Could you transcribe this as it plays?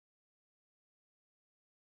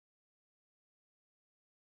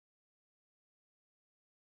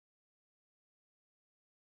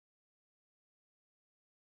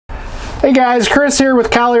Hey guys, Chris here with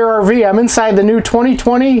Collier RV. I'm inside the new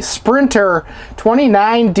 2020 Sprinter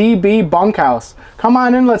 29 dB bunkhouse. Come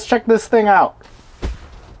on in, let's check this thing out.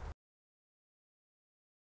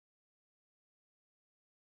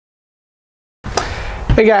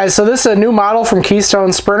 Hey guys, so this is a new model from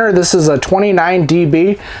Keystone Sprinter. This is a 29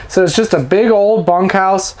 dB, so it's just a big old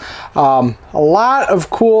bunkhouse. A lot of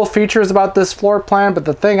cool features about this floor plan, but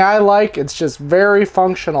the thing I like, it's just very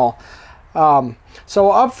functional. So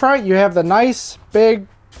up front you have the nice big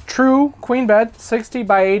true queen bed, 60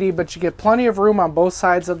 by 80, but you get plenty of room on both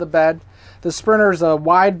sides of the bed. The Sprinter is a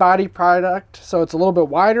wide body product, so it's a little bit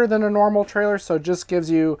wider than a normal trailer, so it just gives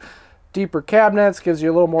you deeper cabinets, gives you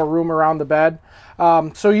a little more room around the bed.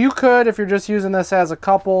 So you could, if you're just using this as a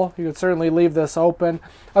couple, you could certainly leave this open.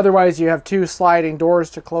 Otherwise you have two sliding doors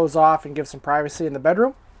to close off and give some privacy in the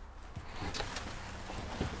bedroom.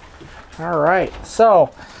 Alright, so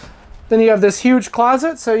then you have this huge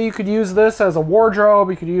closet, so you could use this as a wardrobe,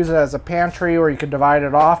 you could use it as a pantry, or you could divide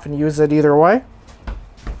it off and use it either way.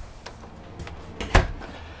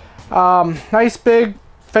 Nice big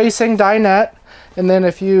facing dinette, and then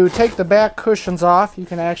if you take the back cushions off, you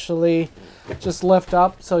can actually just lift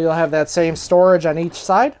up, so you'll have that same storage on each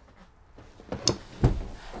side.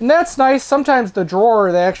 And that's nice. Sometimes the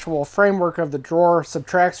drawer, the actual framework of the drawer,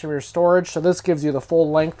 subtracts from your storage, so this gives you the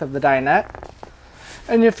full length of the dinette.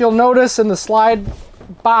 And if you'll notice in the slide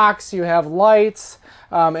box, you have lights,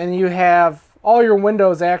 and you have all your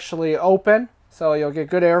windows actually open, so you'll get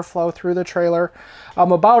good airflow through the trailer.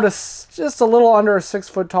 Just a little under a 6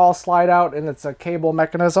 foot tall slide out, and it's a cable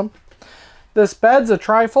mechanism. This bed's a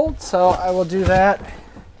trifold, so I will do that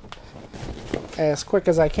as quick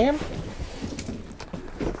as I can.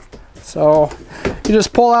 So you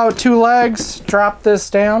just pull out two legs, drop this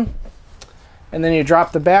down, and then you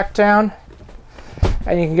drop the back down.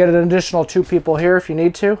 And you can get an additional two people here if you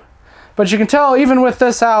need to. But you can tell, even with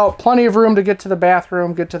this out, plenty of room to get to the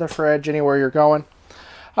bathroom, get to the fridge, anywhere you're going.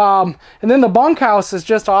 And then the bunkhouse is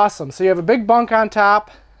just awesome. So you have a big bunk on top,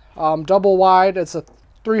 double wide. It's a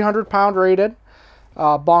 300-pound rated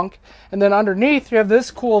bunk. And then underneath, you have this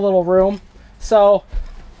cool little room. So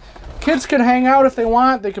kids can hang out if they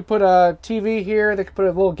want. They could put a TV here. They could put a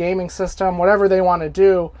little gaming system, whatever they want to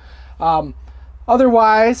do.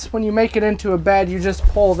 Otherwise, when you make it into a bed, you just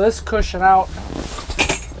pull this cushion out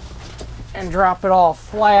and drop it all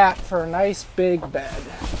flat for a nice big bed.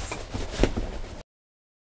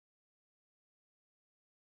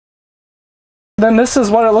 Then this is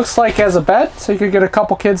what it looks like as a bed, so you could get a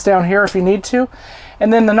couple kids down here if you need to.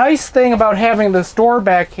 And then the nice thing about having this door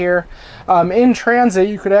back here, in transit,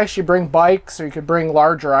 you could actually bring bikes, or you could bring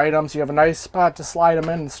larger items. You have a nice spot to slide them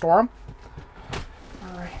in and store them.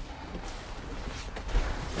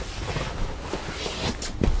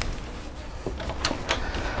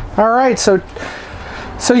 Alright, so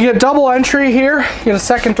you get double entry here. You get a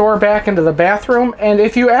second door back into the bathroom, and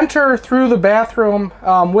if you enter through the bathroom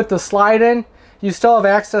with the slide-in, you still have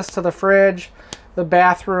access to the fridge, the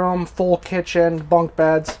bathroom, full kitchen, bunk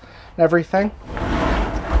beds, and everything.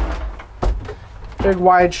 Big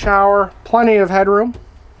wide shower, plenty of headroom.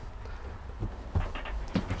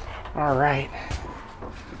 Alright.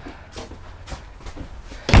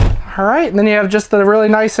 Alright, and then you have just the really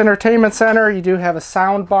nice entertainment center. You do have a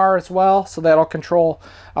sound bar as well, so that'll control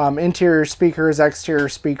interior speakers, exterior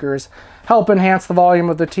speakers, help enhance the volume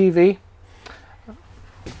of the TV.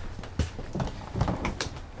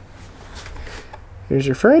 Here's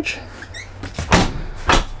your fridge.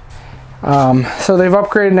 So they've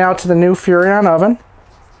upgraded now to the new Furrion oven.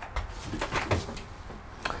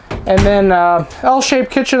 And then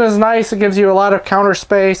L-shaped kitchen is nice. It gives you a lot of counter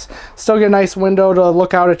space. Still get a nice window to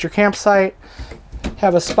look out at your campsite.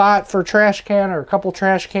 Have a spot for a trash can or a couple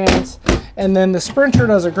trash cans. And then the Sprinter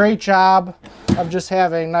does a great job of just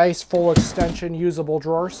having nice full extension usable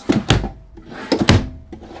drawers.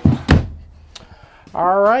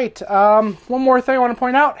 All right, one more thing I want to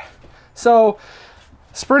point out. So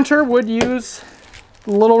Sprinter would use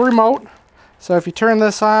a little remote. So if you turn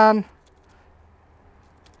this on,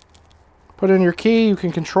 put in your key, you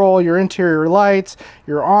can control your interior lights,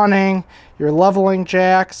 your awning, your leveling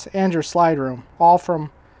jacks, and your slide room. All from,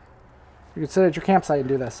 you can sit at your campsite and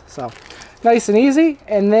do this. So nice and easy.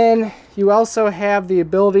 And then you also have the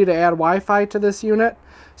ability to add Wi-Fi to this unit.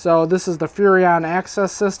 So this is the Furrion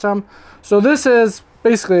access system. So this is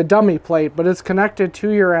basically a dummy plate, but it's connected to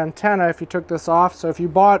your antenna if you took this off. So if you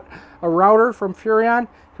bought a router from Furrion, you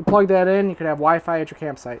can plug that in, you can have Wi-Fi at your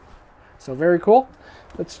campsite. So very cool.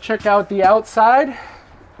 Let's check out the outside.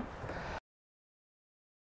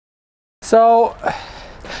 So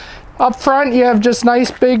up front you have just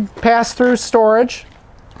nice big pass-through storage.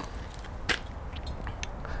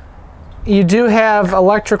 You do have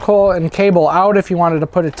electrical and cable out if you wanted to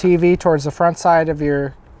put a TV towards the front side of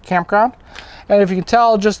your campground. And if you can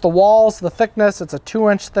tell, just the walls, the thickness, it's a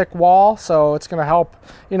 2-inch thick wall, so it's going to help,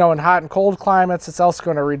 you know, in hot and cold climates. It's also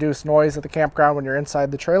going to reduce noise at the campground when you're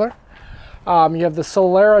inside the trailer. You have the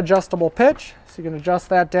Collier adjustable pitch, so you can adjust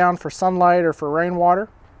that down for sunlight or for rainwater.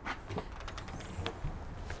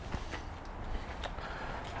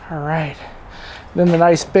 All right, then the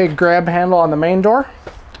nice big grab handle on the main door.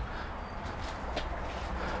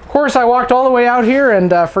 Of course, I walked all the way out here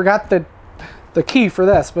and forgot the key for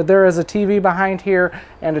this, but there is a TV behind here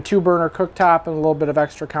and a 2-burner cooktop and a little bit of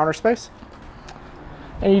extra counter space.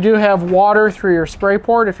 And you do have water through your spray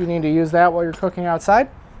port if you need to use that while you're cooking outside.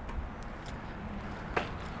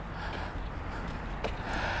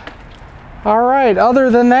 All right, other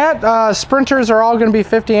than that, Sprinters are all going to be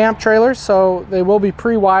 50 amp trailers, so they will be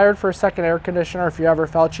pre-wired for a second air conditioner if you ever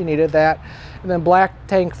felt you needed that. And then black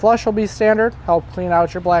tank flush will be standard, help clean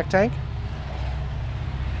out your black tank.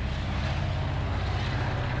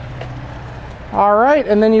 All right,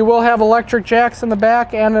 and then you will have electric jacks in the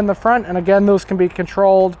back and in the front, and again, those can be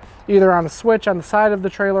controlled either on a switch on the side of the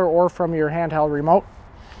trailer or from your handheld remote.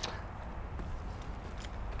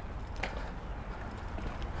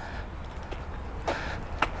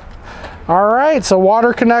 All right, so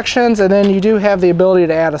water connections, and then you do have the ability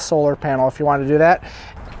to add a solar panel if you want to do that.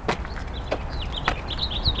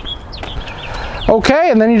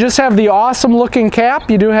 Okay, and then you just have the awesome looking cap.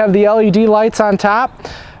 You do have the LED lights on top,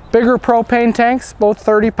 bigger propane tanks, both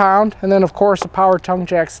 30 pound, and then of course a power tongue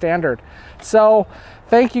jack standard. So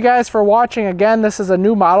thank you guys for watching. Again, this is a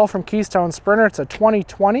new model from Keystone Sprinter. It's a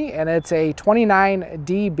 2020 and it's a 29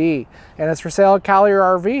 DB, and it's for sale at Collier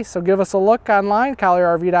RV. So give us a look online,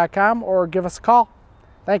 collierrv.com, or give us a call.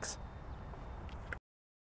 Thanks.